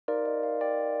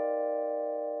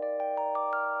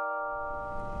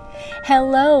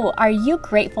Hello, are you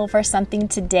grateful for something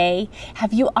today?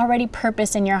 Have you already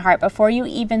purposed in your heart before you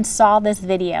even saw this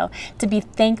video to be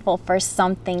thankful for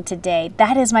something today?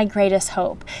 That is my greatest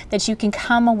hope, that you can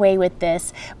come away with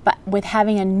this, but with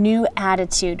having a new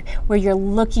attitude where you're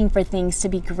looking for things to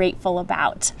be grateful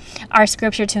about. Our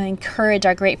scripture to encourage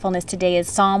our gratefulness today is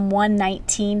Psalm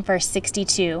 119, verse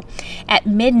 62. At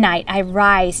midnight I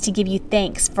rise to give you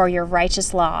thanks for your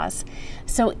righteous laws.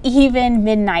 So even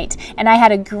midnight, and I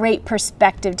had a great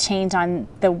perspective change on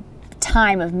the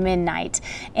time of midnight,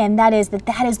 and that is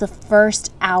the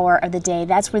first hour of the day.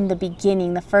 That's when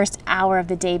the first hour of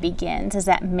the day begins, is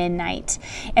at midnight.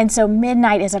 And so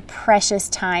midnight is a precious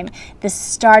time, the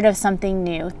start of something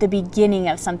new, the beginning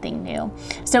of something new.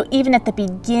 So even at the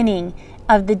beginning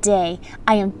of the day,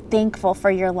 I am thankful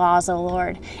for your laws, O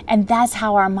Lord. And that's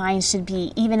how our minds should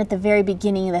be, even at the very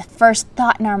beginning, the first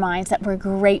thought in our minds, that we're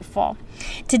grateful.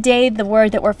 Today, the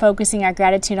word that we're focusing our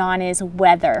gratitude on is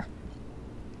weather.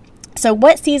 So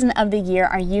what season of the year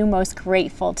are you most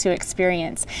grateful to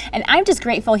experience? And I'm just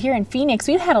grateful here in Phoenix.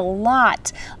 We've had a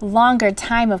lot longer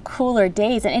time of cooler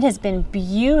days, and it has been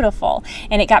beautiful.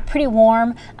 And it got pretty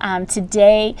warm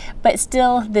today, but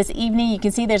still this evening you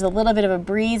can see there's a little bit of a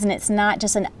breeze, and it's not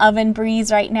just an oven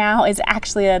breeze right now. It's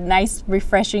actually a nice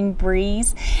refreshing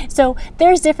breeze. So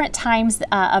there's different times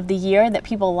of the year that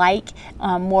people like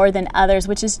more than others,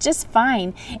 which is just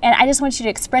fine. And I just want you to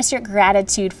express your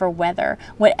gratitude for weather,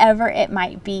 whatever it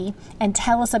might be, and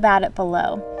tell us about it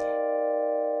below.